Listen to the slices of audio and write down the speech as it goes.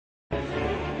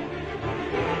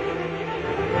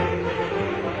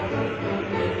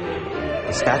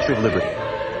the Statue of Liberty,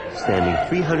 standing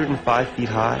 305 feet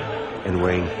high and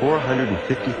weighing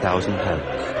 450,000 pounds.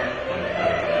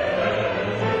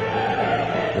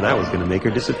 And I was going to make her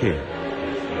disappear.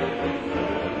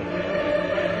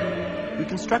 We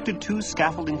constructed 2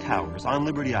 scaffolding towers on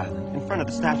Liberty Island in front of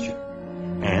the statue,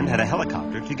 and had a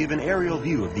helicopter to give an aerial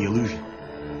view of the illusion.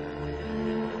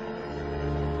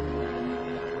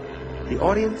 The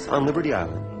audience on Liberty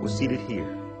Island was seated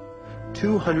here,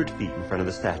 200 feet in front of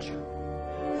the statue.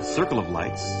 A circle of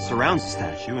lights surrounds the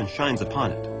statue and shines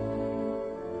upon it.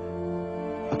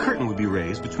 A curtain would be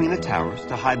raised between the towers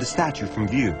to hide the statue from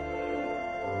view.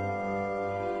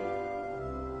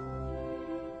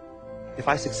 If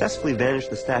I successfully vanished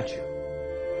the statue,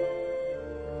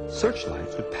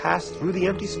 searchlights would pass through the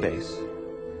empty space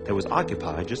that was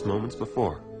occupied just moments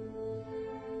before.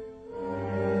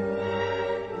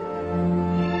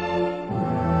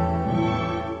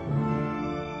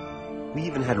 We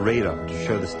even had radar to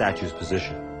show the statue's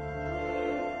position.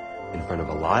 In front of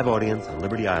a live audience on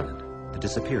Liberty Island, the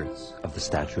disappearance of the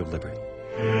Statue of Liberty.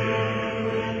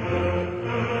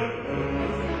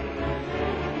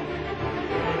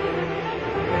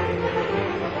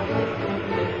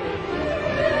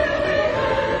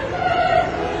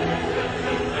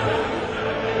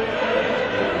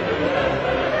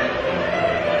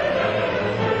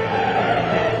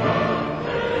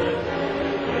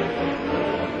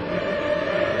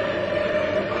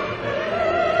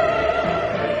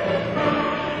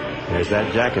 There's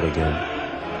that jacket again.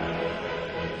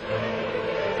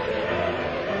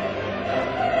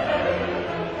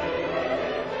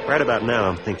 Right about now,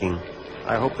 I'm thinking,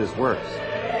 I hope this works.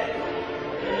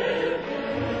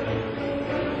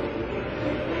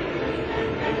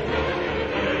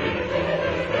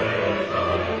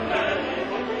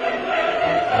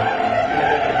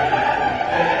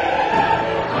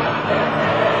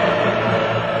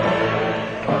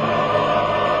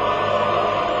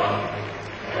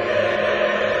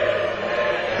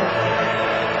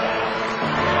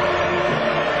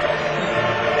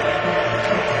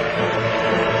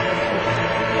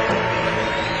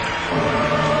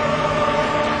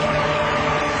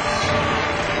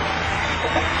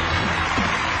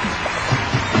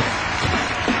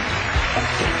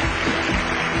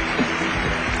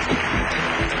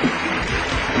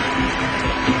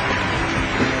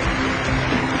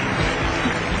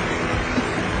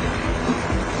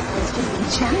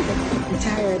 The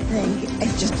entire thing,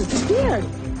 it just disappeared.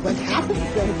 What happened,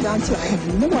 where it gone to, I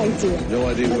have no idea. No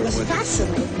idea but where it was it went.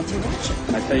 fascinating to watch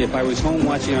it. I tell you, if I was home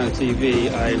watching on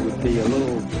TV, I would be a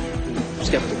little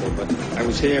skeptical, but I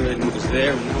was here and it was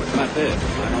there, and now it's not there.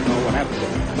 I don't know what happened to it.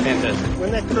 Fantastic.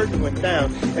 When that curtain went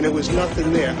down and there was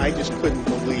nothing there, I just couldn't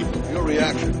believe it. Your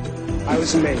reaction? I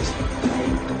was amazed.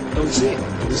 I don't see it.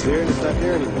 It's there and it's not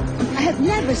there anymore. I have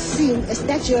never seen a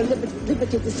Statue of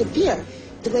Liberty disappear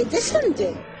the way this one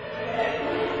did.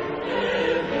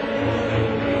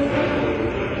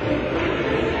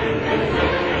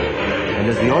 And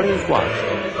as the audience watched,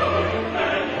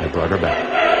 I brought her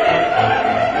back.